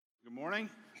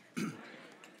morning.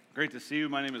 Great to see you.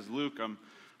 My name is Luke. I'm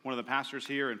one of the pastors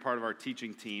here and part of our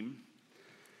teaching team.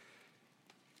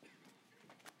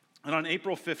 And on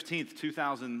April 15th,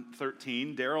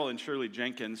 2013, Daryl and Shirley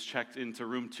Jenkins checked into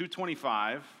room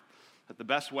 225 at the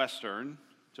Best Western,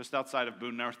 just outside of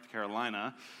Boone, North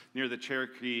Carolina, near the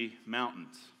Cherokee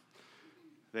Mountains.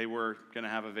 They were going to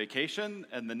have a vacation,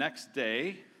 and the next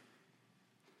day,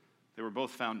 they were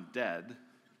both found dead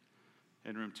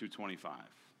in room 225.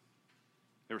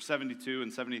 They were 72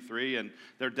 and 73, and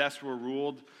their deaths were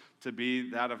ruled to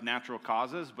be that of natural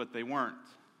causes, but they weren't.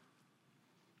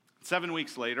 7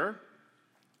 weeks later,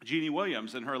 Jeannie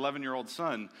Williams and her 11-year-old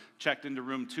son checked into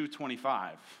room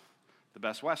 225, the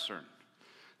Best Western.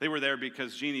 They were there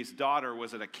because Jeannie's daughter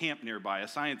was at a camp nearby, a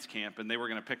science camp, and they were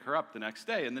going to pick her up the next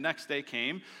day. And the next day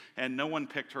came, and no one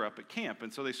picked her up at camp.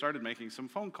 And so they started making some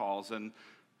phone calls, and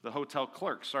the hotel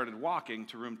clerk started walking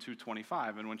to room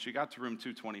 225. And when she got to room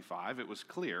 225, it was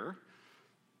clear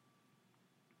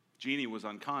Jeannie was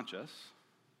unconscious.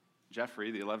 Jeffrey,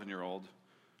 the 11-year-old,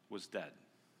 was dead.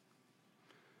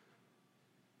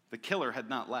 The killer had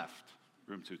not left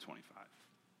room 225.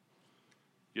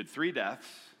 You had 3 deaths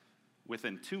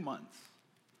within 2 months,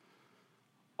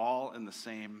 all in the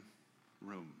same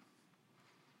room.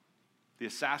 The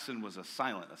assassin was a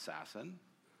silent assassin,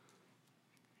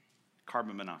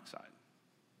 carbon monoxide.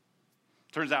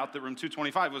 Turns out that room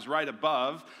 225 was right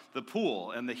above the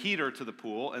pool and the heater to the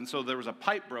pool, and so there was a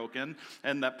pipe broken,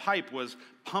 and that pipe was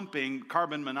pumping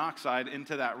carbon monoxide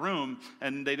into that room,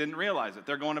 and they didn't realize it.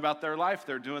 They're going about their life,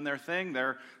 they're doing their thing,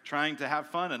 they're trying to have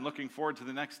fun and looking forward to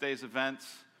the next day's events.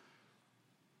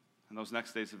 And those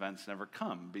next day's events never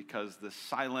come because the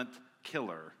silent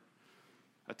killer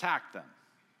attacked them.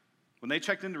 When they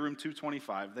checked into room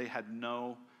 225, they had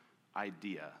no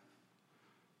idea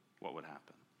what would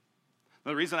happen.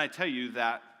 Now, the reason I tell you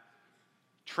that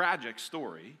tragic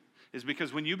story is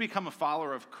because when you become a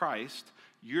follower of Christ,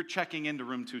 you're checking into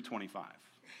room 225.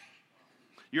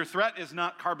 Your threat is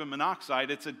not carbon monoxide,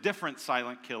 it's a different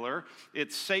silent killer.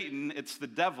 It's Satan, it's the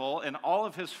devil, and all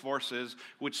of his forces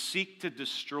which seek to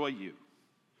destroy you.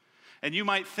 And you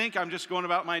might think, I'm just going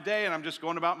about my day and I'm just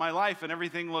going about my life and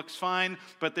everything looks fine,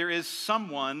 but there is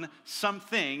someone,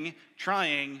 something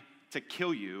trying to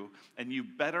kill you, and you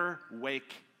better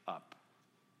wake up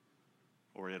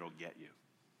or it'll get you.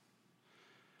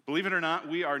 Believe it or not,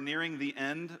 we are nearing the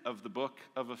end of the book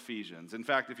of Ephesians. In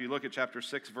fact, if you look at chapter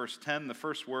 6, verse 10, the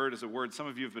first word is a word some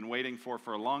of you have been waiting for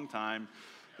a long time.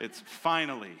 It's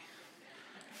finally.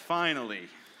 Finally.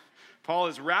 Paul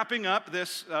is wrapping up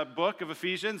this book of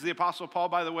Ephesians. The Apostle Paul,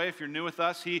 by the way, if you're new with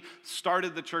us, he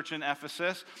started the church in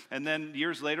Ephesus and then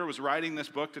years later was writing this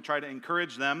book to try to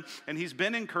encourage them. And he's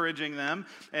been encouraging them,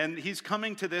 and he's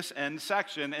coming to this end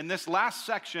section. And this last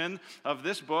section of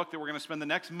this book that we're going to spend the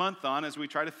next month on as we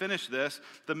try to finish this,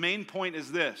 the main point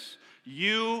is this: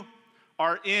 you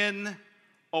are in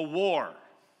a war.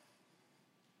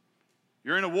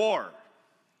 You're in a war.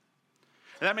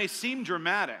 And that may seem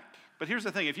dramatic. But here's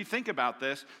the thing, if you think about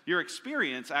this, your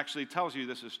experience actually tells you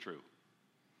this is true.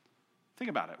 Think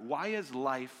about it. Why is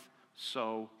life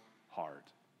so hard?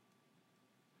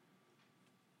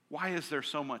 Why is there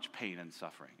so much pain and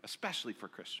suffering, especially for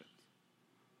Christians?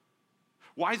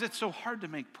 Why is it so hard to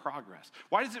make progress?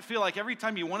 Why does it feel like every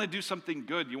time you want to do something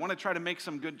good, you want to try to make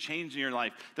some good change in your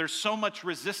life, there's so much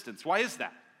resistance? Why is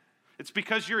that? It's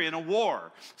because you're in a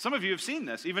war. Some of you have seen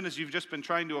this, even as you've just been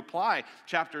trying to apply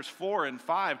chapters 4 and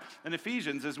 5 in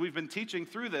Ephesians, as we've been teaching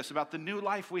through this about the new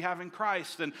life we have in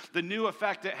Christ and the new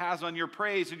effect it has on your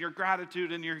praise and your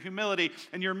gratitude and your humility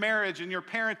and your marriage and your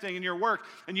parenting and your work.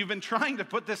 And you've been trying to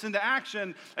put this into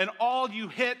action, and all you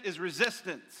hit is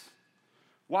resistance.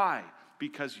 Why?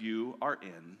 Because you are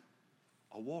in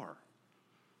a war.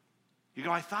 You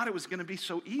go, I thought it was going to be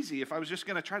so easy if I was just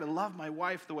going to try to love my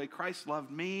wife the way Christ loved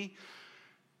me,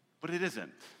 but it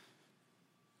isn't.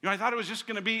 You know, I thought it was just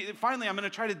going to be, finally, I'm going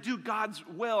to try to do God's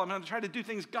will. I'm going to try to do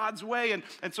things God's way,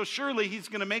 and so surely he's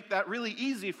going to make that really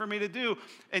easy for me to do,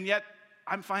 and yet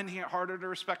I'm finding it harder to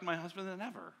respect my husband than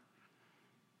ever.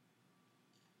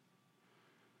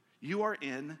 You are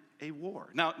in a war.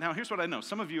 Now here's what I know.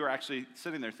 Some of you are actually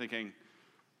sitting there thinking,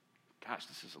 gosh,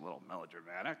 this is a little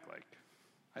melodramatic.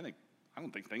 I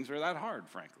don't think things are that hard,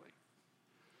 frankly.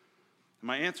 And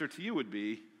my answer to you would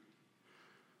be,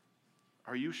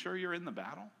 are you sure you're in the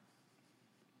battle?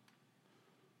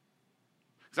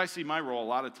 Because I see my role a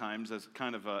lot of times as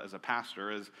kind of as a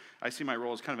pastor, as I see my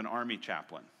role as kind of an army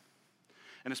chaplain.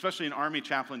 And especially an army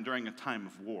chaplain during a time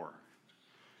of war.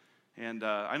 And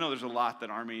I know there's a lot that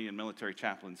Army and military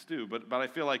chaplains do, but I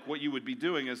feel like what you would be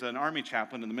doing as an Army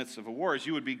chaplain in the midst of a war is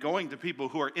you would be going to people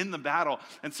who are in the battle,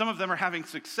 and some of them are having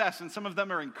success, and some of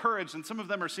them are encouraged, and some of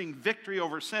them are seeing victory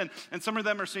over sin, and some of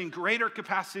them are seeing greater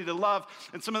capacity to love,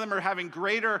 and some of them are having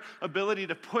greater ability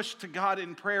to push to God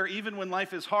in prayer even when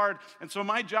life is hard. And so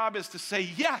my job is to say,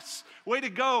 yes, way to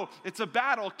go. It's a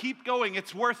battle. Keep going.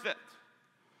 It's worth it.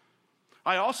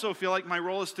 I also feel like my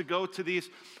role is to go to these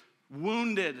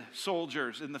wounded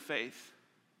soldiers in the faith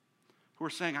who are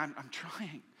saying, I'm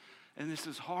trying, and this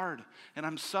is hard, and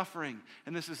I'm suffering,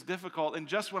 and this is difficult, and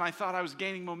just when I thought I was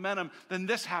gaining momentum, then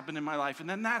this happened in my life, and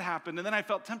then that happened, and then I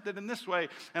felt tempted in this way,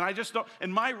 and I just don't,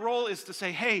 and my role is to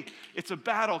say, hey, it's a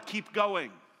battle, keep going.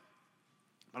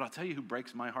 But I'll tell you who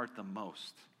breaks my heart the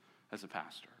most as a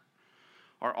pastor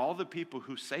are all the people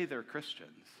who say they're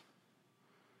Christians,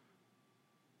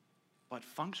 but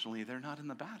functionally they're not in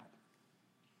the battle.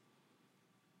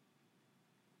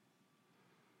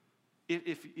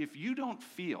 If you don't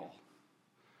feel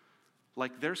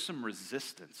like there's some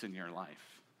resistance in your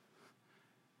life,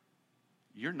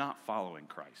 you're not following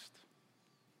Christ.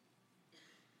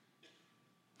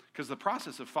 Because the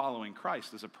process of following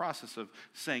Christ is a process of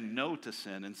saying no to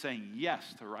sin and saying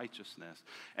yes to righteousness.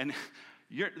 And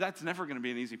that's never going to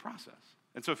be an easy process.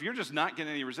 And so if you're just not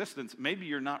getting any resistance, maybe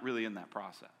you're not really in that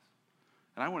process.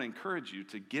 And I want to encourage you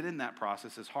to get in that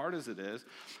process as hard as it is.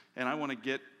 And I want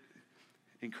to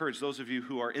encourage those of you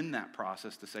who are in that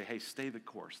process to say, hey, stay the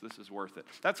course. This is worth it.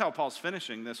 That's how Paul's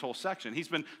finishing this whole section. He's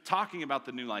been talking about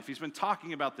the new life. He's been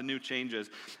talking about the new changes.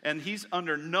 And he's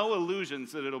under no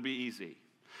illusions that it'll be easy,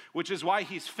 which is why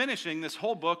he's finishing this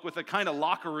whole book with a kind of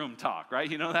locker room talk, right?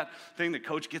 You know that thing that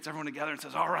coach gets everyone together and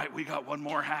says, all right, we got one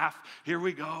more half. Here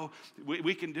we go.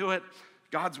 We can do it.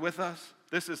 God's with us.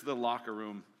 This is the locker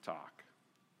room talk.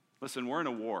 Listen, we're in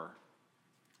a war.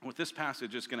 What this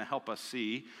passage is going to help us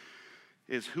see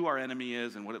is who our enemy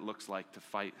is and what it looks like to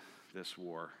fight this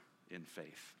war in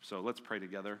faith. So let's pray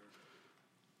together.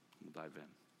 We'll dive in.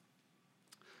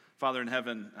 Father in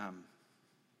heaven,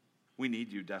 we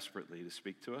need you desperately to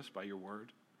speak to us by your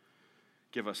word.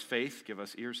 Give us faith, give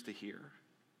us ears to hear.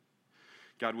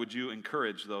 God, would you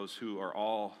encourage those who are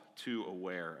all too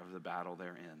aware of the battle they're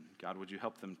in? God, would you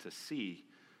help them to see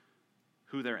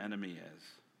who their enemy is,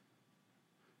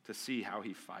 to see how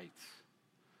he fights,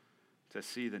 to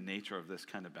see the nature of this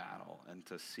kind of battle, and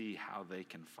to see how they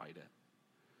can fight it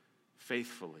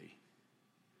faithfully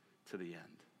to the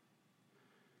end.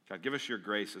 God, give us your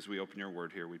grace as we open your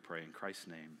word here, we pray in Christ's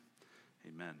name.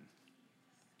 Amen.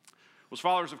 Well, as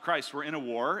followers of Christ, we're in a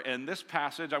war, and this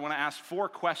passage, I want to ask 4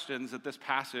 questions that this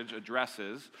passage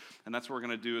addresses, and that's what we're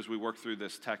going to do as we work through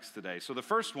this text today. So the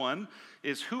first one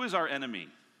is, who is our enemy?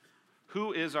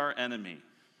 Who is our enemy?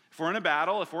 If we're in a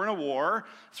battle, if we're in a war,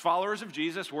 as followers of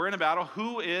Jesus, we're in a battle,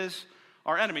 who is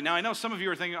our enemy? Now, I know some of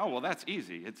you are thinking, oh, well, that's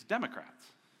easy. It's Democrats.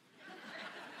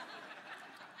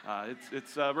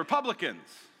 It's Republicans.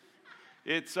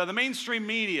 It's the mainstream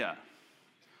media.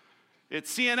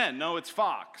 It's CNN. No, it's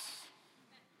Fox.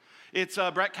 It's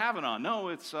Brett Kavanaugh. No,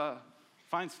 it's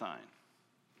Feinstein.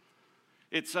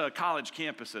 It's college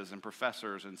campuses and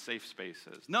professors and safe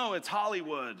spaces. No, it's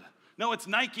Hollywood. No, it's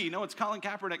Nike. No, it's Colin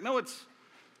Kaepernick. No, it's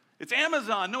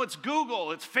Amazon. No, it's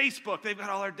Google. It's Facebook. They've got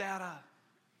all our data.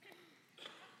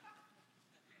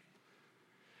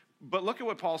 But look at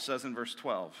what Paul says in verse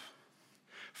 12.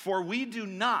 For we do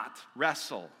not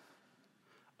wrestle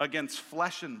against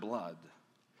flesh and blood,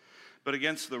 but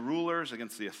against the rulers,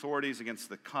 against the authorities, against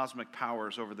the cosmic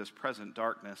powers over this present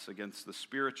darkness, against the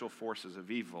spiritual forces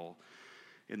of evil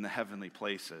in the heavenly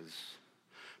places.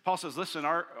 Paul says, listen,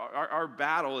 our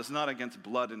battle is not against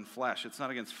blood and flesh. It's not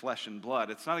against flesh and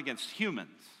blood. It's not against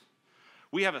humans.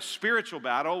 We have a spiritual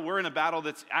battle. We're in a battle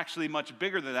that's actually much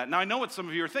bigger than that. Now, I know what some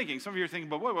of you are thinking. Some of you are thinking,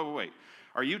 but wait.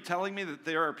 Are you telling me that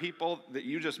there are people that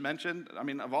you just mentioned? I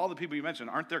mean, of all the people you mentioned,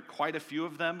 aren't there quite a few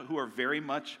of them who are very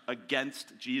much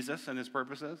against Jesus and his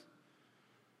purposes?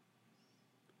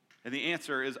 And the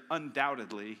answer is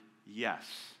undoubtedly yes.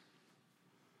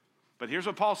 But here's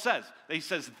what Paul says. He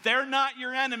says, they're not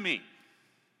your enemy.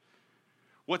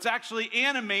 What's actually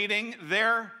animating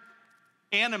their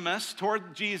animus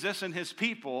toward Jesus and his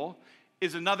people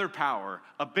is another power,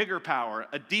 a bigger power,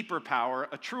 a deeper power,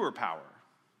 a truer power.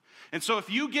 And so if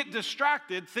you get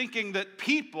distracted thinking that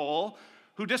people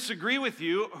who disagree with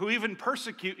you, who even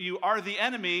persecute you, are the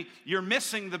enemy, you're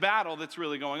missing the battle that's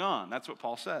really going on. That's what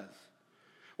Paul says.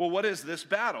 Well, what is this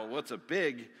battle? Well, it's a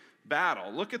big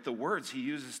battle. Look at the words he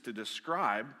uses to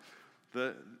describe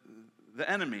the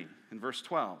enemy in verse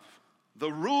 12.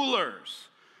 The rulers,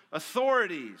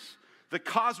 authorities, the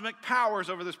cosmic powers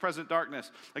over this present darkness,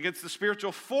 against the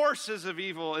spiritual forces of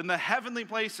evil in the heavenly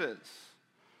places.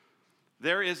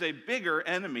 There is a bigger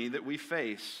enemy that we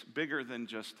face, bigger than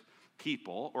just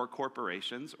people or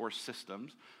corporations or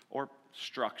systems or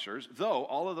structures, though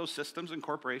all of those systems and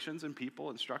corporations and people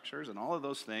and structures and all of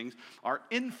those things are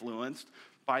influenced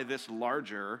by this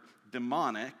larger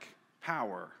demonic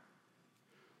power.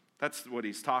 That's what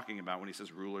he's talking about when he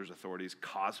says rulers, authorities,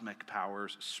 cosmic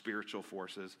powers, spiritual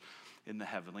forces in the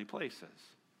heavenly places.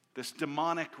 This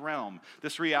demonic realm,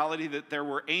 this reality that there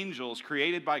were angels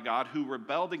created by God who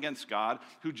rebelled against God,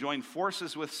 who joined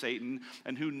forces with Satan,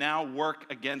 and who now work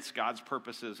against God's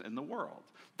purposes in the world.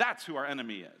 That's who our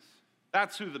enemy is.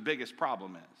 That's who the biggest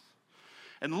problem is.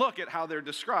 And look at how they're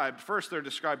described. First, they're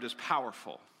described as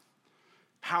powerful.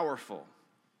 Powerful.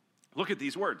 Look at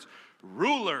these words.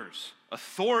 Rulers,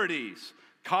 authorities,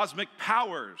 cosmic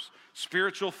powers,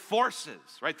 spiritual forces,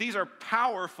 right? These are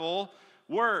powerful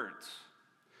words.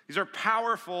 These are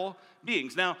powerful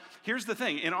beings. Now, here's the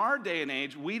thing. In our day and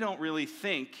age, we don't really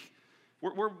think,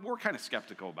 we're kind of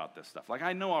skeptical about this stuff. Like,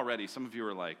 I know already some of you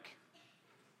are like,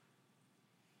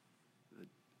 the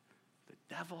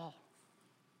devil,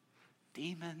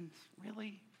 demons,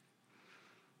 really?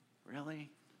 Really?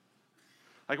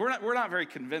 Like, we're not very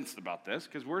convinced about this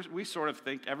because we sort of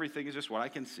think everything is just what I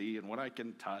can see and what I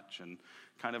can touch and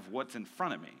kind of what's in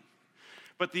front of me.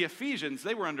 But the Ephesians,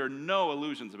 they were under no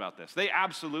illusions about this. They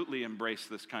absolutely embraced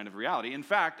this kind of reality. In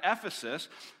fact, Ephesus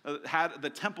had the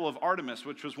Temple of Artemis,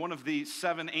 which was one of the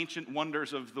 7 ancient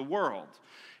wonders of the world.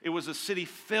 It was a city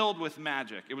filled with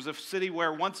magic. It was a city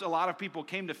where once a lot of people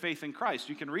came to faith in Christ,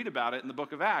 you can read about it in the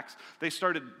book of Acts, they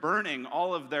started burning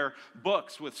all of their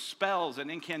books with spells and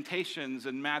incantations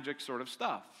and magic sort of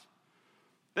stuff.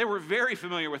 They were very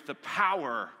familiar with the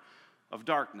power of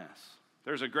darkness.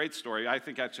 There's a great story. I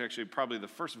think that's actually probably the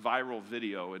first viral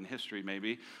video in history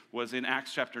maybe, was in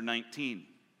Acts chapter 19.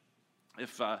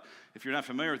 If you're not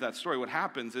familiar with that story, what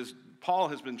happens is Paul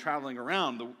has been traveling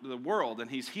around the world and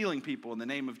he's healing people in the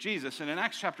name of Jesus. And in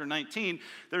Acts chapter 19,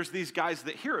 there's these guys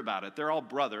that hear about it. They're all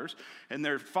brothers, and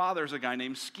their father's a guy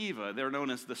named Sceva. They're known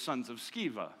as the sons of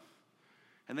Sceva.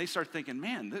 And they start thinking,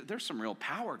 man, there's some real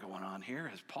power going on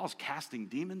here as Paul's casting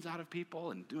demons out of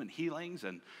people and doing healings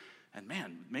and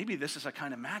man, maybe this is a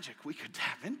kind of magic we could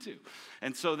tap into.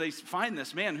 And so they find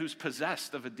this man who's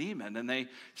possessed of a demon, and they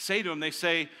say to him, they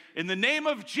say, in the name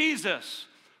of Jesus,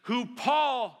 who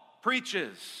Paul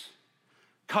preaches,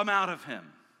 come out of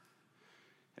him.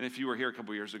 And if you were here a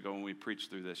couple years ago when we preached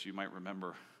through this, you might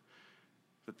remember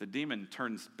that the demon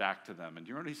turns back to them. And do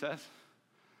you know what he says?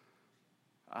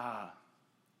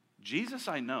 Jesus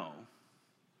I know,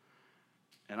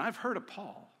 and I've heard of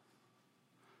Paul.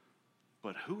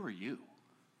 But who are you?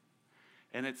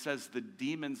 And it says the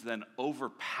demons then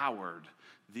overpowered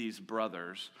these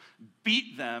brothers,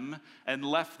 beat them, and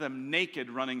left them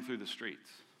naked running through the streets.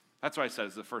 That's why I said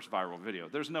it's the first viral video.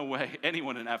 There's no way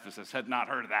anyone in Ephesus had not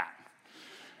heard of that,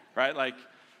 right? Like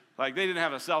they didn't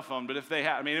have a cell phone, but if they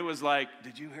had, it was like,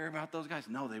 did you hear about those guys?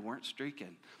 No, they weren't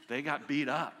streaking. They got beat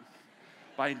up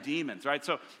by demons, right?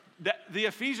 So the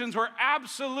Ephesians were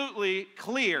absolutely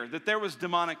clear that there was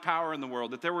demonic power in the world,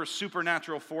 that there were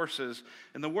supernatural forces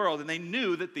in the world, and they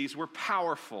knew that these were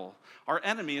powerful. Our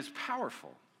enemy is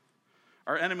powerful.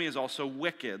 Our enemy is also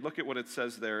wicked. Look at what it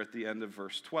says there at the end of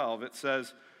verse 12. It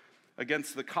says,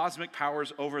 against the cosmic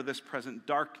powers over this present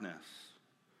darkness,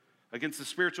 against the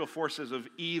spiritual forces of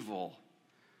evil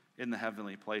in the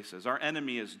heavenly places. Our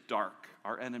enemy is dark.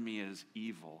 Our enemy is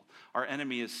evil. Our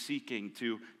enemy is seeking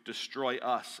to destroy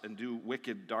us and do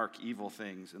wicked, dark, evil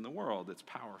things in the world. It's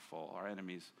powerful. Our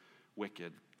enemy's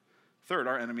wicked. Third,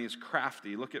 our enemy is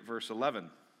crafty. Look at verse 11.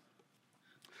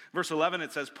 Verse 11,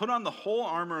 it says, put on the whole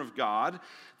armor of God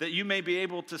that you may be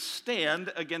able to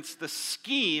stand against the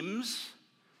schemes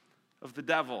of the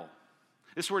devil.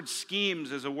 This word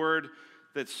schemes is a word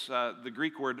that's the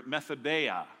Greek word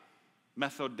methodeia.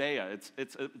 Methodeia,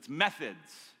 it's methods,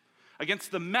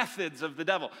 against the methods of the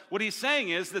devil. What he's saying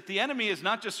is that the enemy is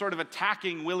not just sort of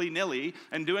attacking willy-nilly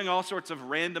and doing all sorts of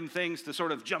random things to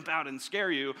sort of jump out and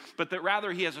scare you, but that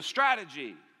rather he has a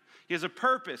strategy, he has a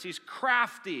purpose, he's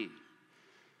crafty.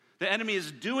 The enemy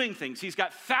is doing things. He's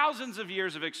got thousands of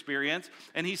years of experience,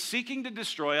 and he's seeking to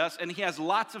destroy us, and he has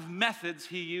lots of methods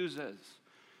he uses.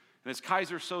 And as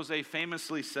Kaiser Soze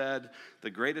famously said, the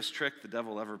greatest trick the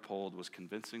devil ever pulled was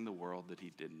convincing the world that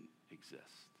he didn't exist.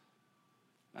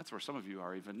 That's where some of you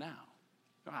are even now.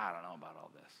 I don't know about all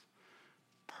this.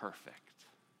 Perfect.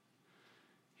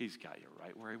 He's got you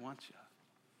right where he wants you.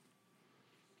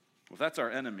 Well, if that's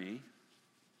our enemy,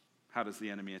 how does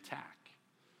the enemy attack?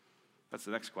 That's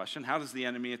the next question. How does the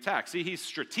enemy attack? See, he's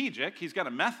strategic. He's got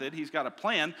a method. He's got a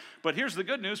plan. But here's the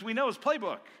good news. We know his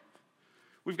playbook.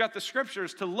 We've got the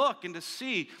scriptures to look and to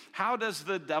see, how does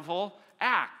the devil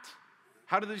act?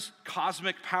 How do these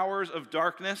cosmic powers of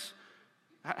darkness,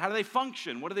 how do they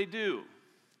function? What do they do?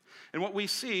 And what we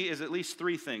see is at least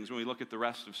three things when we look at the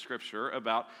rest of Scripture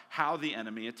about how the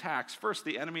enemy attacks. First,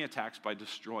 the enemy attacks by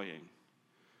destroying.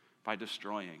 By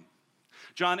destroying.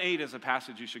 John 8 is a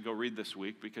passage you should go read this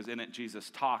week, because in it Jesus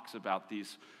talks about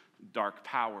these dark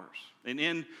powers. And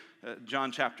in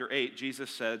John chapter 8, Jesus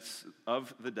says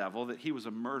of the devil that he was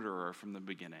a murderer from the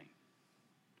beginning.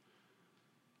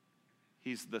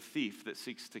 He's the thief that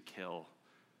seeks to kill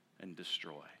and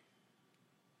destroy.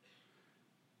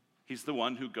 He's the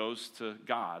one who goes to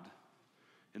God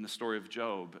in the story of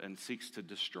Job and seeks to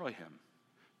destroy him,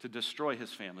 to destroy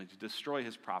his family, to destroy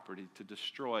his property, to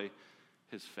destroy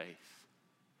his faith.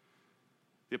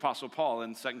 The Apostle Paul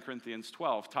in 2 Corinthians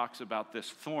 12 talks about this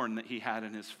thorn that he had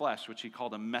in his flesh, which he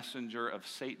called a messenger of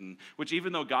Satan, which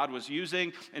even though God was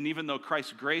using, and even though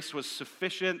Christ's grace was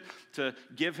sufficient to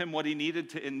give him what he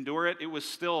needed to endure it, it was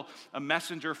still a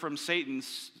messenger from Satan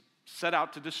set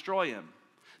out to destroy him.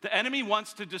 The enemy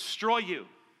wants to destroy you.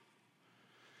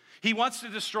 He wants to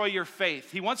destroy your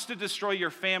faith. He wants to destroy your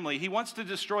family. He wants to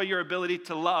destroy your ability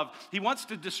to love. He wants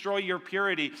to destroy your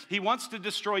purity. He wants to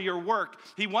destroy your work.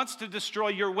 He wants to destroy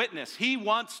your witness. He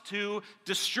wants to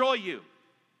destroy you.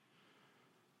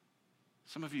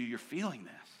 Some of you, you're feeling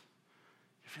this.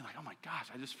 You're feeling like, oh my gosh,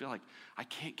 I just feel like I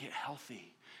can't get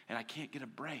healthy, and I can't get a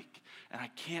break, and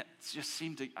I can't just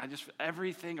seem to,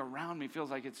 everything around me feels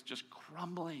like it's just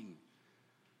crumbling.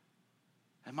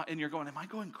 And you're going, am I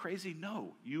going crazy?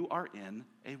 No, you are in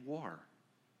a war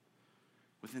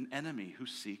with an enemy who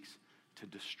seeks to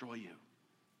destroy you.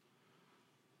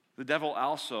 The devil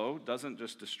also doesn't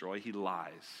just destroy, he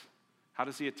lies. How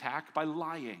does he attack? By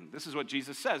lying. This is what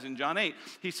Jesus says in John 8.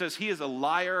 He says he is a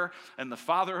liar and the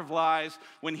father of lies.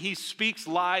 When he speaks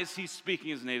lies, he's speaking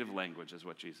his native language, is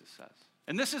what Jesus says.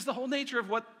 And this is the whole nature of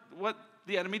what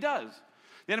the enemy does.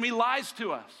 The enemy lies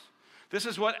to us. This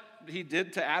is what he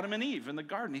did to Adam and Eve in the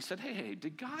garden. He said, hey,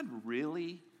 did God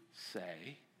really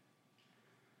say?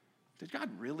 Did God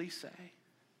really say?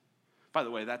 By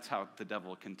the way, that's how the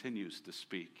devil continues to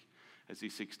speak as he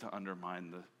seeks to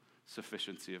undermine the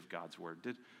sufficiency of God's word.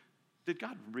 Did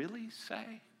God really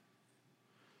say?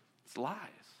 It's lies.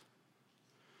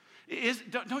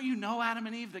 Don't you know, Adam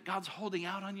and Eve, that God's holding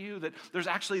out on you, that there's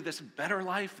actually this better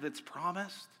life that's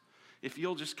promised if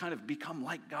you'll just kind of become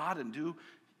like God and do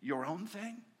your own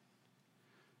thing?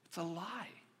 It's a lie.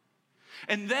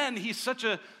 And then he's such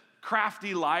a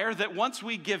crafty liar that once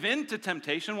we give in to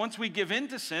temptation, once we give in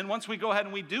to sin, once we go ahead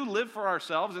and we do live for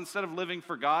ourselves instead of living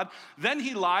for God, then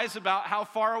he lies about how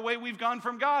far away we've gone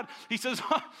from God. He says,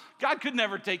 God could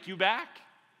never take you back.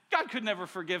 God could never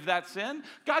forgive that sin.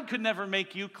 God could never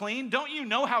make you clean. Don't you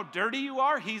know how dirty you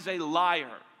are? He's a liar.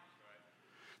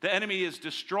 The enemy is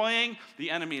destroying,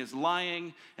 the enemy is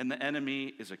lying, and the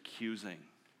enemy is accusing.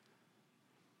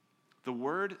 The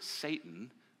word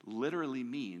Satan literally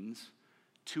means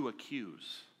to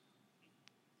accuse.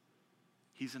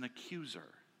 He's an accuser.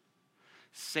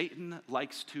 Satan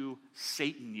likes to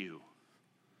Satan you.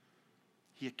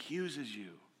 He accuses you.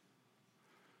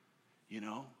 You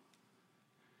know,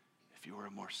 if you were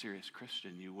a more serious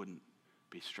Christian, you wouldn't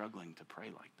be struggling to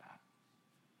pray like that.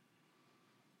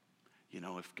 You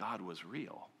know, if God was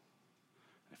real,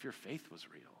 if your faith was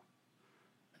real,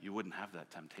 you wouldn't have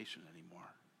that temptation anymore.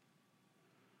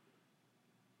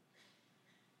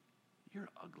 You're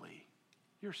ugly.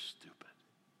 You're stupid.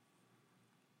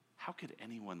 How could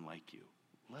anyone like you,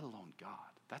 let alone God?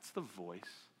 That's the voice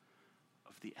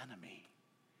of the enemy.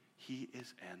 He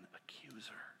is an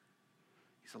accuser.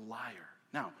 He's a liar.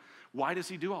 Now, why does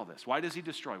he do all this? Why does he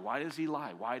destroy? Why does he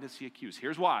lie? Why does he accuse?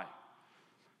 Here's why.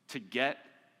 To get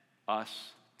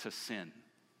us to sin.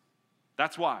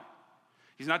 That's why.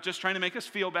 He's not just trying to make us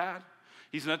feel bad.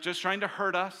 He's not just trying to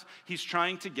hurt us. He's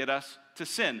trying to get us to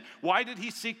sin. Why did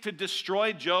he seek to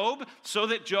destroy Job? So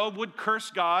that Job would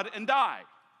curse God and die.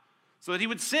 So that he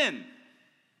would sin.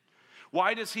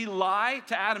 Why does he lie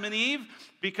to Adam and Eve?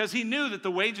 Because he knew that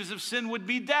the wages of sin would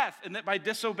be death, and that by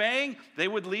disobeying, they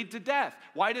would lead to death.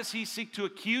 Why does he seek to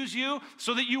accuse you?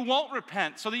 So that you won't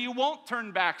repent, so that you won't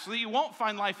turn back, so that you won't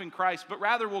find life in Christ, but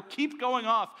rather will keep going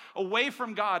off away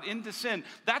from God into sin.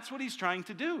 That's what he's trying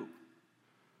to do.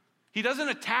 He doesn't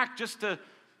attack just to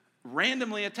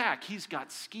randomly attack. He's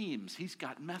got schemes. He's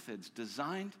got methods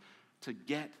designed to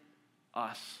get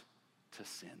us to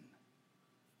sin.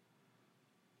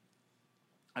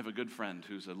 I have a good friend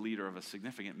who's a leader of a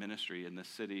significant ministry in this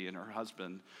city, and her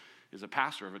husband is a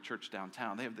pastor of a church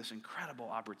downtown. They have this incredible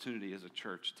opportunity as a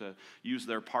church to use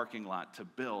their parking lot to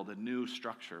build a new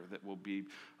structure that will be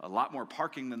a lot more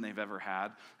parking than they've ever had.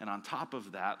 And on top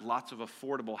of that, lots of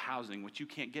affordable housing, which you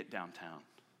can't get downtown.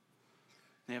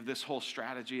 They have this whole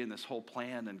strategy and this whole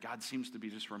plan, and God seems to be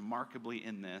just remarkably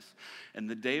in this. And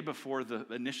the day before the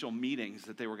initial meetings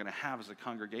that they were going to have as a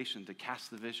congregation to cast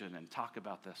the vision and talk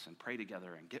about this and pray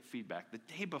together and get feedback, the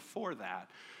day before that,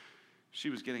 she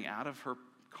was getting out of her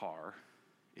car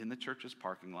in the church's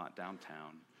parking lot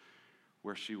downtown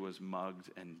where she was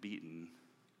mugged and beaten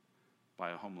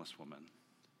by a homeless woman.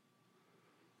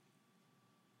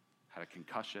 Had a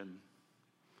concussion,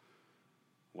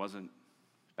 wasn't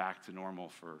back to normal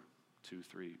for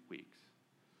 2-3 weeks.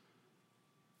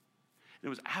 It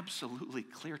was absolutely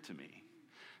clear to me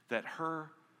that her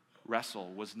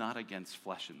wrestle was not against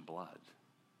flesh and blood,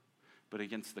 but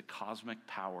against the cosmic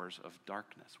powers of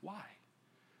darkness. Why?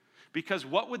 Because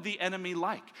what would the enemy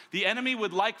like? The enemy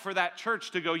would like for that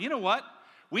church to go, you know what?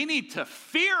 We need to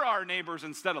fear our neighbors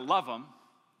instead of love them.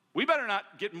 We better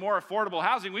not get more affordable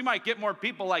housing. We might get more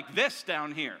people like this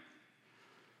down here.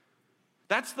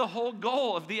 That's the whole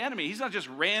goal of the enemy. He's not just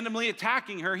randomly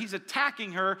attacking her. He's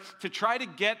attacking her to try to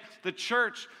get the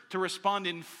church to respond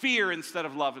in fear instead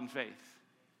of love and faith.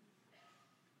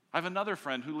 I have another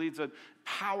friend who leads a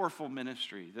powerful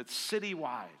ministry that's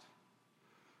citywide.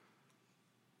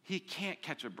 He can't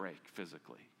catch a break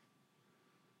physically.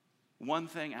 One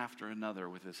thing after another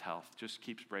with his health just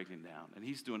keeps breaking down. And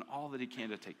he's doing all that he can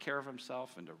to take care of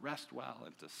himself and to rest well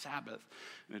and to Sabbath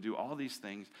and to do all these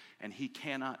things. And he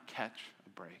cannot catch a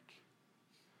break.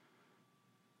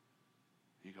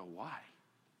 You go, why?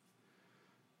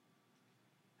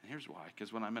 And here's why.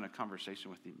 Because when I'm in a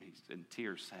conversation with him, he's in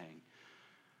tears saying,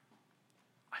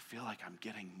 I feel like I'm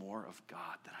getting more of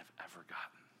God than I've ever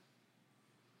gotten.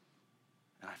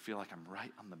 And I feel like I'm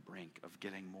right on the brink of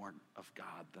getting more of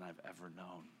God than I've ever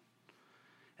known.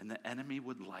 And the enemy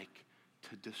would like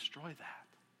to destroy that.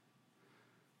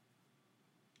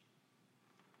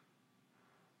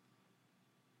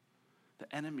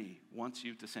 The enemy wants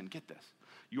you to sin. Get this.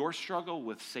 Your struggle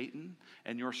with Satan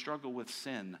and your struggle with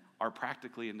sin are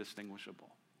practically indistinguishable.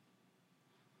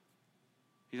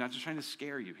 He's not just trying to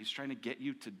scare you. He's trying to get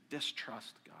you to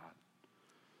distrust God.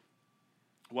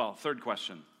 Well, third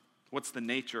question. What's the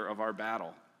nature of our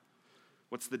battle?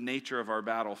 What's the nature of our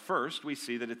battle? First, we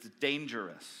see that it's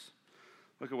dangerous.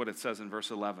 Look at what it says in verse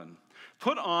 11.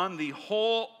 Put on the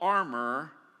whole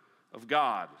armor of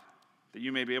God, that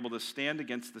you may be able to stand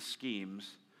against the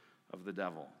schemes of the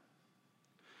devil.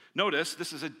 Notice,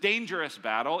 this is a dangerous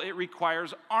battle. It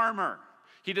requires armor.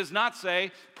 He does not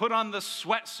say, put on the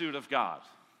sweatsuit of God.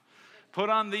 Put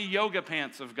on the yoga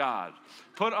pants of God.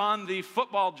 Put on the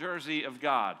football jersey of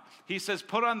God. He says,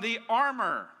 put on the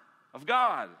armor of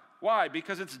God. Why?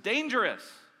 Because it's dangerous.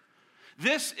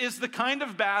 This is the kind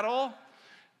of battle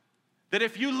that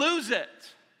if you lose it,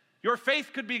 your faith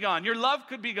could be gone, your love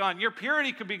could be gone, your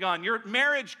purity could be gone, your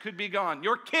marriage could be gone,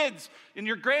 your kids and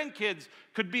your grandkids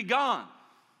could be gone.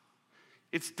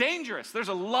 It's dangerous. There's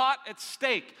a lot at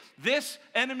stake. This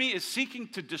enemy is seeking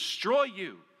to destroy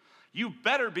you. You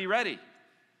better be ready.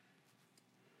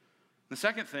 The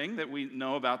second thing that we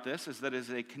know about this is that it is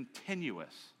a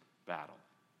continuous battle.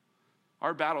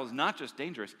 Our battle is not just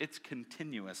dangerous, it's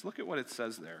continuous. Look at what it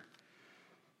says there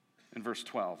in verse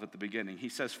 12 at the beginning. He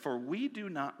says, for we do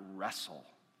not wrestle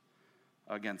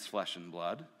against flesh and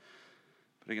blood,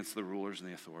 but against the rulers and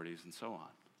the authorities and so on.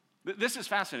 This is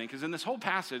fascinating because in this whole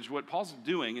passage, what Paul's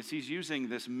doing is he's using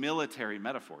this military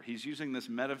metaphor. He's using this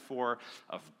metaphor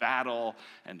of battle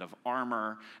and of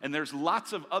armor. And there's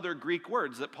lots of other Greek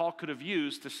words that Paul could have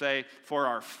used to say, for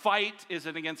our fight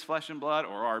isn't against flesh and blood,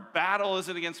 or our battle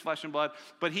isn't against flesh and blood.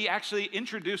 But he actually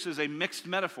introduces a mixed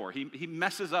metaphor. He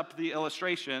messes up the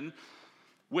illustration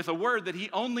with a word that he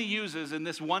only uses in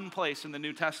this one place in the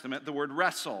New Testament, the word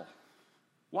wrestle.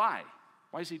 Why?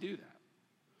 Why does he do that?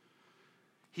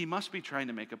 He must be trying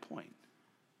to make a point.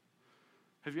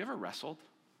 Have you ever wrestled?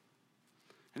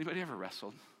 Anybody ever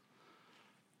wrestled?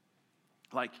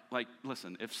 Like,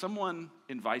 listen, if someone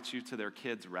invites you to their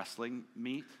kids' wrestling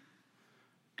meet,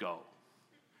 go.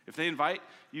 If they invite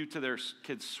you to their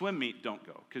kids' swim meet, don't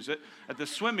go. Because at the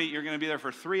swim meet, you're going to be there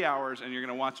for 3 hours and you're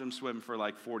going to watch them swim for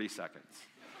like 40 seconds.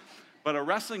 But a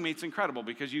wrestling meet's incredible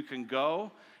because you can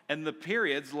go and the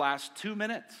periods last 2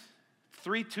 minutes.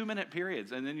 3 2-minute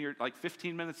periods, and then you're like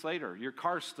 15 minutes later, your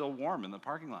car's still warm in the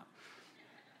parking lot.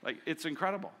 Like, it's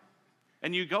incredible.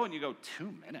 And you go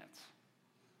 2 minutes?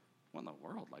 What in the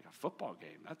world? Like a football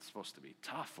game, that's supposed to be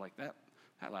tough. Like that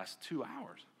lasts 2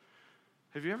 hours.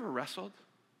 Have you ever wrestled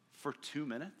for 2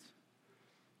 minutes?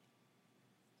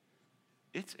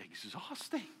 it's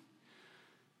exhausting.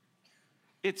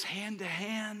 It's hand to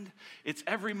hand. It's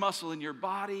every muscle in your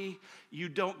body. You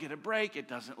don't get a break. It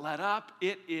doesn't let up.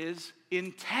 It is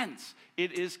intense.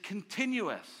 It is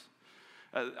continuous.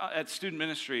 At student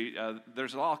ministry,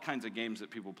 there's all kinds of games that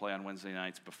people play on Wednesday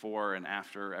nights before and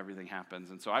after everything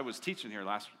happens. And so I was teaching here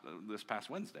this past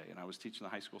Wednesday, and I was teaching the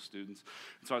high school students.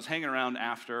 And so I was hanging around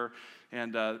after,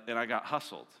 and I got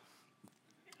hustled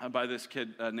by this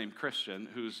kid named Christian,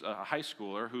 who's a high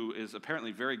schooler who is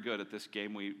apparently very good at this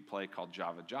game we play called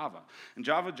Java Java. In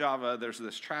Java Java, there's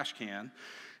this trash can,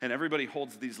 and everybody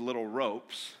holds these little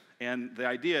ropes. And the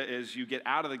idea is you get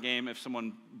out of the game if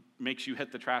someone makes you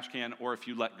hit the trash can or if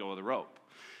you let go of the rope.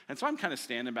 And so I'm kind of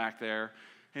standing back there,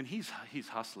 and he's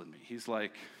hustling me. He's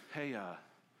like, hey,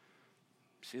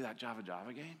 see that Java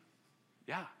Java game?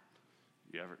 Yeah.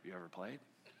 You ever played?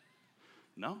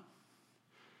 No?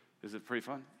 Is it pretty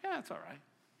fun? Yeah, it's all right.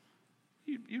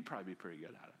 You'd probably be pretty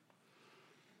good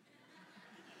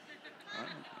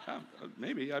at it.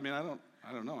 Maybe. I mean, I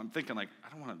don't know. I'm thinking like,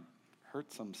 I don't want to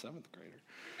hurt some seventh grader.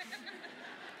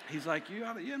 He's like, you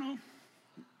ought to,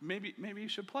 maybe you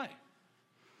should play. I'm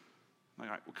like,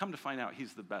 all right, well, come to find out,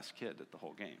 he's the best kid at the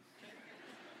whole game.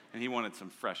 And he wanted some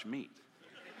fresh meat.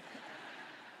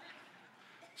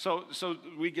 So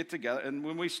we get together, and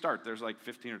when we start, there's like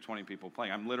 15 or 20 people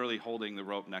playing. I'm literally holding the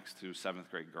rope next to seventh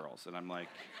grade girls, and I'm like,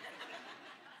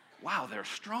 wow, they're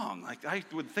strong. Like, I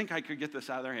would think I could get this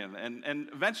out of their hand. And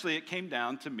eventually it came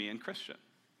down to me and Christian.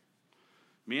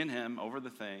 Me and him over the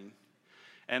thing.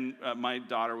 And my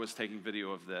daughter was taking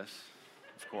video of this,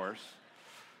 of course.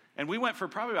 And we went for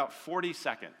probably about 40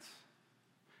 seconds.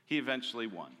 He eventually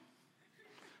won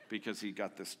because he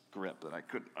got this grip that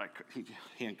he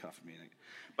handcuffed me.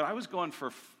 But I was going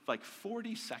for like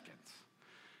 40 seconds.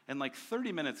 And like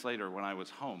 30 minutes later when I was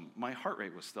home, my heart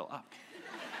rate was still up.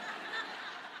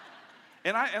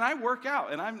 And I work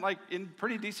out, and I'm like in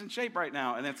pretty decent shape right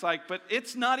now. And it's like, but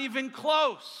it's not even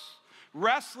close.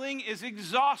 Wrestling is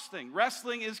exhausting.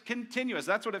 Wrestling is continuous.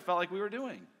 That's what it felt like we were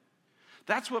doing.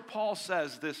 That's what Paul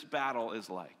says this battle is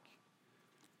like.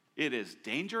 It is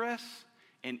dangerous,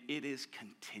 and it is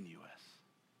continuous.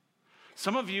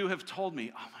 Some of you have told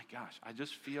me, oh my gosh, I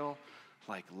just feel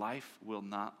like life will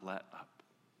not let up.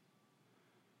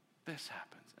 This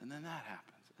happens, and then that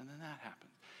happens, and then that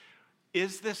happens.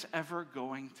 Is this ever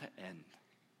going to end?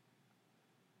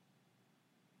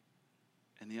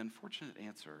 And the unfortunate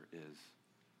answer is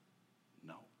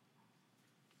no.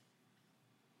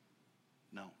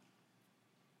 No.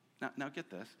 Now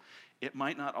get this. It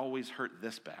might not always hurt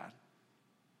this bad.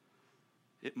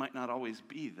 It might not always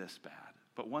be this bad.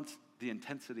 But once the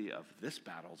intensity of this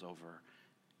battle's over,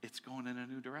 it's going in a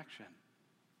new direction.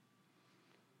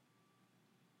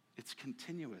 It's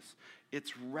continuous.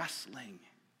 It's wrestling.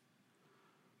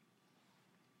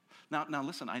 Now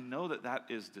listen, I know that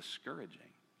is discouraging.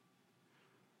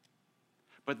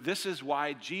 But this is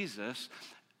why Jesus,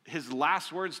 his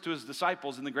last words to his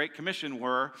disciples in the Great Commission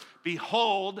were,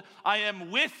 behold, I am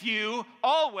with you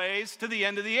always to the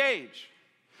end of the age.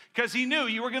 Because he knew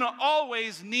you were going to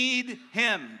always need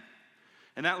him.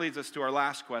 And that leads us to our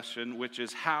last question, which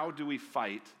is, how do we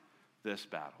fight this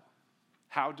battle?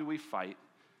 How do we fight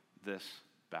this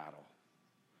battle?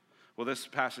 Well, this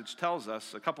passage tells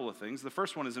us a couple of things. The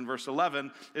first one is in verse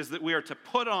 11, is that we are to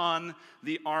put on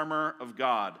the armor of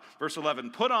God. Verse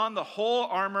 11, put on the whole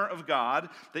armor of God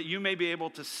that you may be able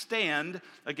to stand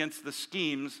against the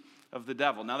schemes of the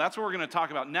devil. Now, that's what we're going to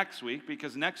talk about next week,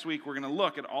 because next week we're going to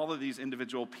look at all of these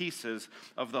individual pieces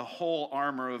of the whole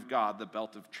armor of God, the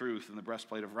belt of truth and the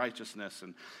breastplate of righteousness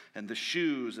and the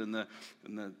shoes and the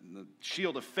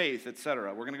shield of faith,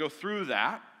 etc. We're going to go through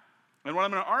that. And what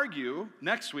I'm going to argue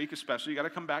next week, especially, you got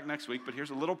to come back next week, but here's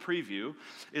a little preview,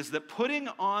 is that putting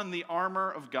on the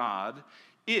armor of God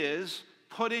is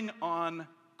putting on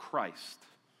Christ.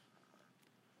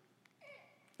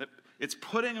 It's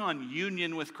putting on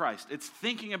union with Christ. It's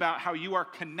thinking about how you are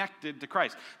connected to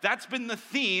Christ. That's been the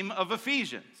theme of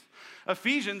Ephesians.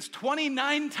 Ephesians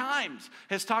 29 times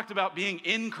has talked about being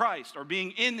in Christ, or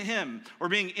being in him, or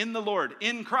being in the Lord,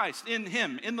 in Christ, in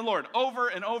him, in the Lord, over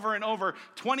and over and over,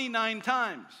 29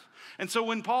 times. And so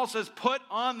when Paul says put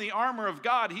on the armor of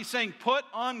God, he's saying put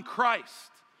on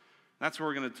Christ. That's what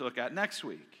we're going to look at next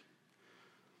week.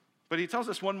 But he tells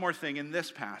us one more thing in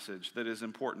this passage that is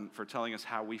important for telling us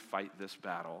how we fight this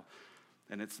battle,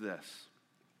 and it's this: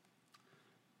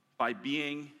 by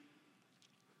being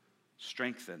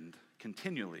strengthened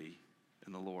continually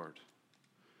in the Lord.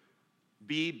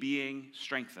 Being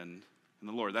strengthened in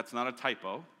the Lord. That's not a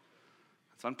typo.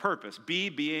 That's on purpose.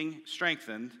 Being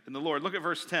strengthened in the Lord. Look at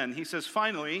verse 10. He says,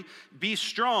 finally, be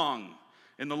strong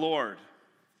in the Lord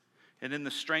and in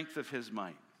the strength of his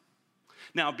might.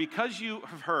 Now, because you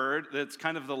have heard that it's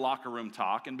kind of the locker room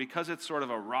talk, and because it's sort of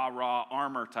a rah-rah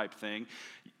armor type thing,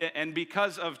 and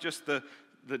because of just the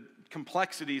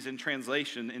complexities in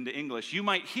translation into English, you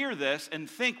might hear this and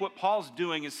think what Paul's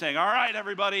doing is saying, all right,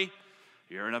 everybody,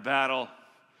 you're in a battle.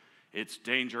 It's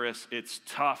dangerous. It's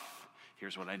tough.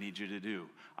 Here's what I need you to do.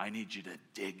 I need you to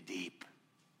dig deep.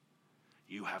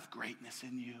 You have greatness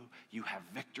in you. You have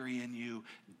victory in you.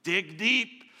 Dig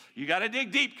deep. You got to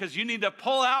dig deep because you need to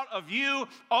pull out of you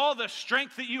all the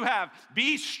strength that you have.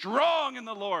 Be strong in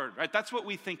the Lord, right? That's what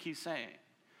we think he's saying.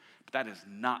 But that is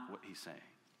not what he's saying.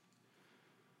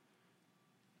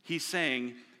 He's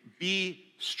saying, be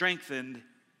strengthened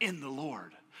in the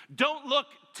Lord. Don't look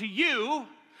to you.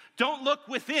 Don't look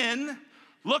within.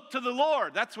 Look to the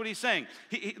Lord. That's what he's saying.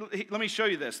 Let me show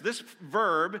you this. This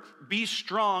verb, be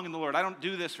strong in the Lord. I don't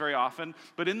do this very often,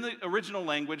 but in the original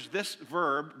language, this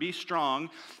verb, be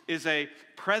strong, is a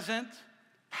present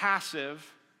passive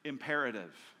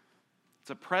imperative. It's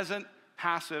a present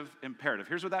passive imperative.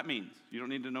 Here's what that means. You don't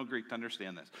need to know Greek to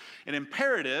understand this. An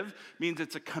imperative means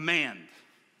it's a command.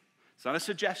 It's not a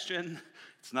suggestion.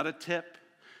 It's not a tip.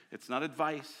 It's not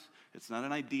advice. It's not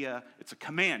an idea. It's a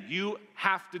command. You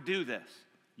have to do this.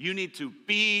 You need to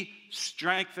be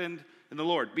strengthened in the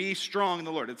Lord. Be strong in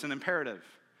the Lord. It's an imperative.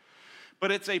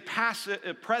 But it's a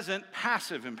present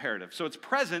passive imperative. So it's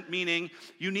present, meaning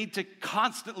you need to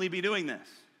constantly be doing this.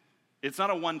 It's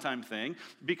not a one-time thing.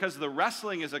 Because the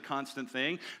wrestling is a constant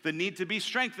thing, the need to be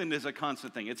strengthened is a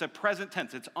constant thing. It's a present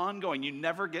tense. It's ongoing. You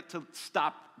never get to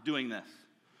stop doing this.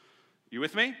 You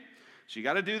with me? So you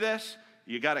got to do this.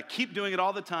 You got to keep doing it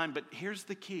all the time. But here's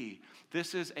the key.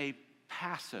 This is a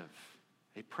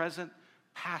present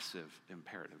passive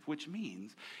imperative, which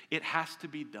means it has to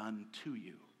be done to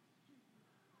you.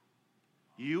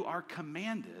 You are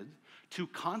commanded to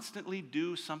constantly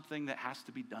do something that has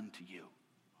to be done to you.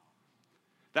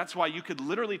 That's why you could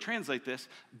literally translate this,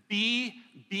 be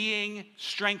being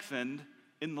strengthened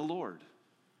in the Lord.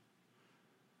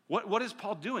 What is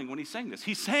Paul doing when he's saying this?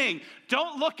 He's saying,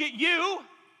 don't look at you.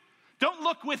 Don't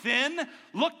look within.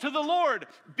 Look to the Lord.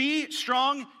 Be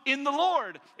strong in the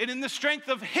Lord and in the strength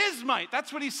of his might.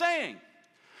 That's what he's saying.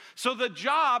 So the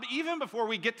job, even before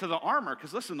we get to the armor,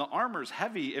 because listen, the armor's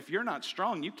heavy. If you're not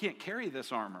strong, you can't carry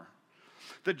this armor.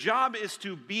 The job is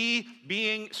to be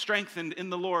being strengthened in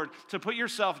the Lord, to put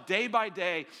yourself day by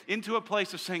day into a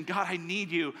place of saying, God, I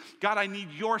need you. God, I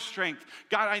need your strength.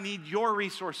 God, I need your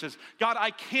resources. God,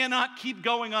 I cannot keep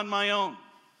going on my own.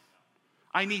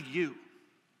 I need you.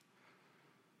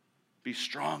 Be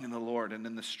strong in the Lord and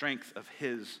in the strength of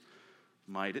his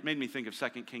might. It made me think of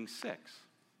 2 Kings 6.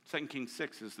 2 Kings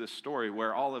 6 is this story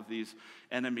where all of these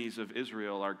enemies of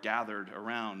Israel are gathered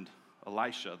around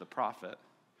Elisha, the prophet,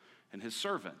 and his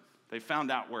servant. They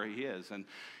found out where he is, and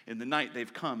in the night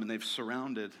they've come and they've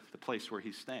surrounded the place where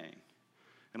he's staying.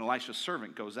 And Elisha's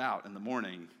servant goes out in the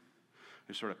morning.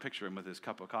 You sort of picture him with his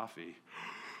cup of coffee.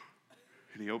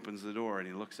 And he opens the door and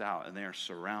he looks out, and they are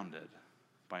surrounded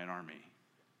by an army.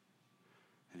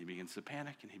 And he begins to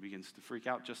panic and he begins to freak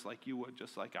out just like you would,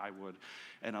 just like I would.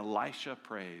 And Elisha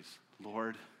prays,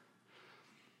 Lord,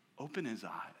 open his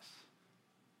eyes.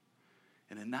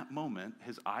 And in that moment,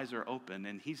 his eyes are open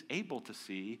and he's able to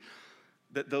see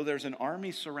that though there's an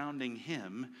army surrounding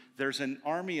him, there's an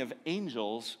army of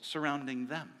angels surrounding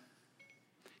them.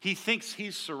 He thinks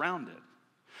he's surrounded,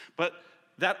 but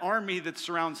that army that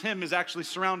surrounds him is actually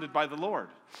surrounded by the Lord.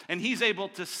 And he's able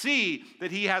to see that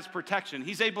he has protection.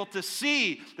 He's able to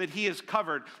see that he is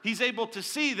covered. He's able to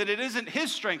see that it isn't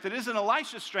his strength, it isn't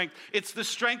Elisha's strength, it's the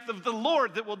strength of the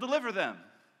Lord that will deliver them.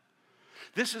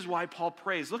 This is why Paul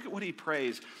prays. Look at what he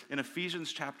prays in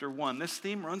Ephesians chapter 1. This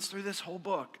theme runs through this whole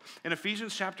book. In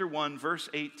Ephesians chapter 1, verse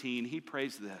 18, he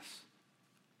prays this.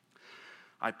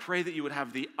 I pray that you would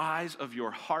have the eyes of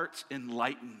your hearts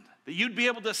enlightened, that you'd be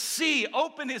able to see,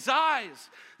 open his eyes,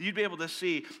 that you'd be able to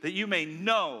see, that you may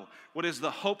know what is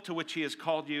the hope to which he has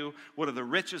called you, what are the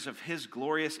riches of his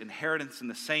glorious inheritance in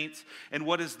the saints, and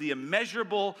what is the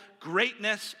immeasurable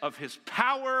greatness of his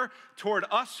power toward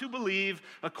us who believe,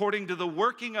 according to the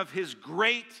working of his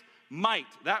great might.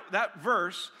 That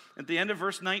verse, at the end of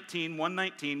verse 19,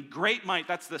 119, great might,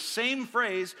 that's the same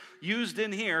phrase used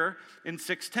in here in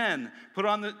 6:10.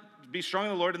 Be strong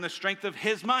in the Lord in the strength of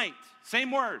his might.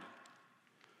 Same word.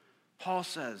 Paul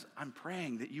says, I'm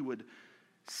praying that you would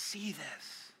see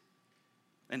this.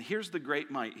 And here's the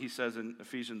great might, he says in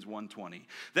Ephesians 1:20,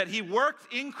 that he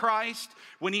worked in Christ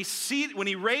when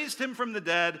he raised him from the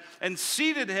dead and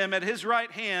seated him at his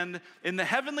right hand in the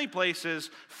heavenly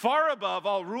places, far above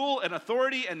all rule and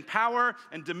authority and power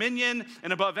and dominion,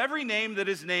 and above every name that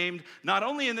is named, not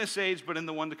only in this age, but in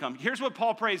the one to come. Here's what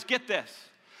Paul prays. Get this.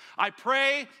 I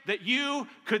pray that you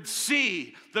could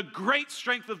see the great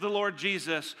strength of the Lord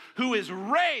Jesus, who is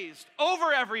raised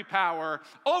over every power,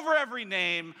 over every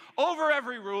name, over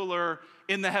every ruler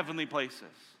in the heavenly places.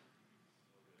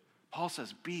 Paul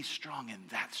says, be strong in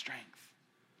that strength,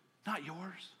 not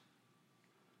yours.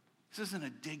 This isn't a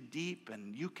dig deep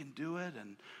and you can do it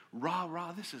and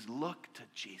rah. This is look to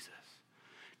Jesus,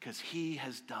 because he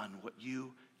has done what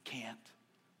you can't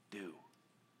do.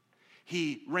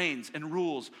 He reigns and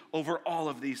rules over all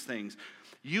of these things.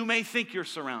 You may think you're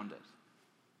surrounded,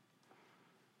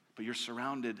 but you're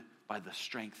surrounded by the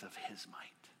strength of his might.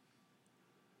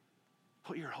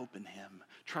 Put your hope in him.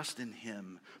 Trust in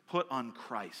him. Put on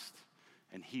Christ,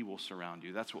 and he will surround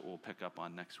you. That's what we'll pick up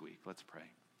on next week. Let's pray.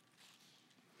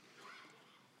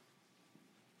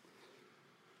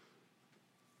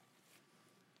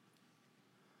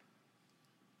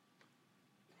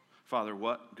 Father,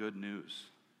 what good news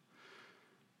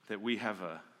that we have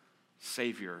a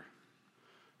Savior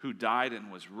who died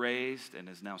and was raised and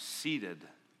is now seated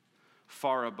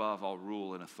far above all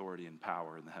rule and authority and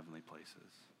power in the heavenly places.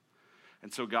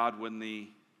 And so, God, when the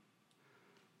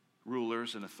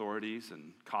rulers and authorities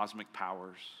and cosmic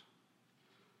powers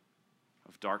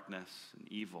of darkness and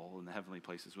evil in the heavenly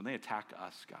places, when they attack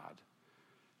us, God,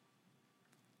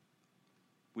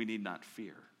 we need not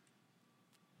fear,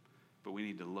 but we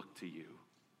need to look to you.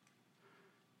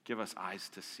 Give us eyes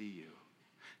to see you.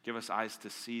 Give us eyes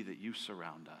to see that you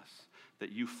surround us,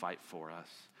 that you fight for us,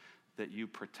 that you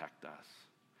protect us,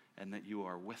 and that you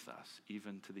are with us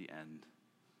even to the end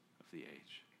of the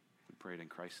age. We pray it in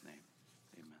Christ's name.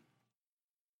 Amen.